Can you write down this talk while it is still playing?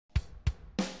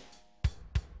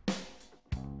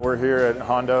We're here at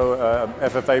Hondo,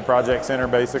 FFA Project Center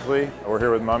basically. We're here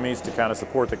with mummies to kind of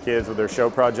support the kids with their show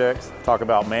projects, talk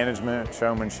about management,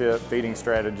 showmanship, feeding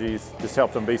strategies, just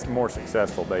help them be more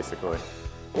successful basically.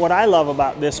 What I love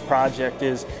about this project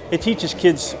is it teaches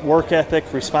kids work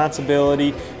ethic,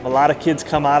 responsibility. A lot of kids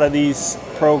come out of these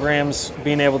programs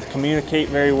being able to communicate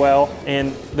very well,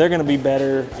 and they're going to be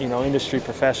better, industry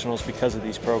professionals because of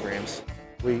these programs.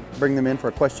 We bring them in for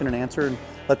a question and answer and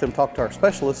let them talk to our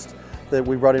specialists that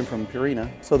we brought in from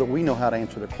Purina so that we know how to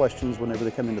answer their questions whenever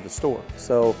they come into the store.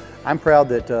 So I'm proud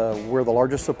that we're the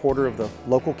largest supporter of the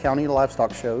local county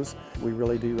livestock shows. We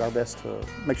really do our best to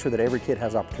make sure that every kid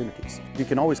has opportunities. You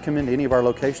can always come into any of our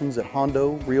locations at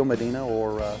Hondo, Medina,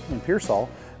 or in Pearsall,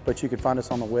 but you can find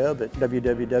us on the web at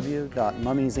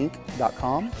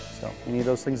www.mummiesinc.com. So any of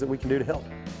those things that we can do to help.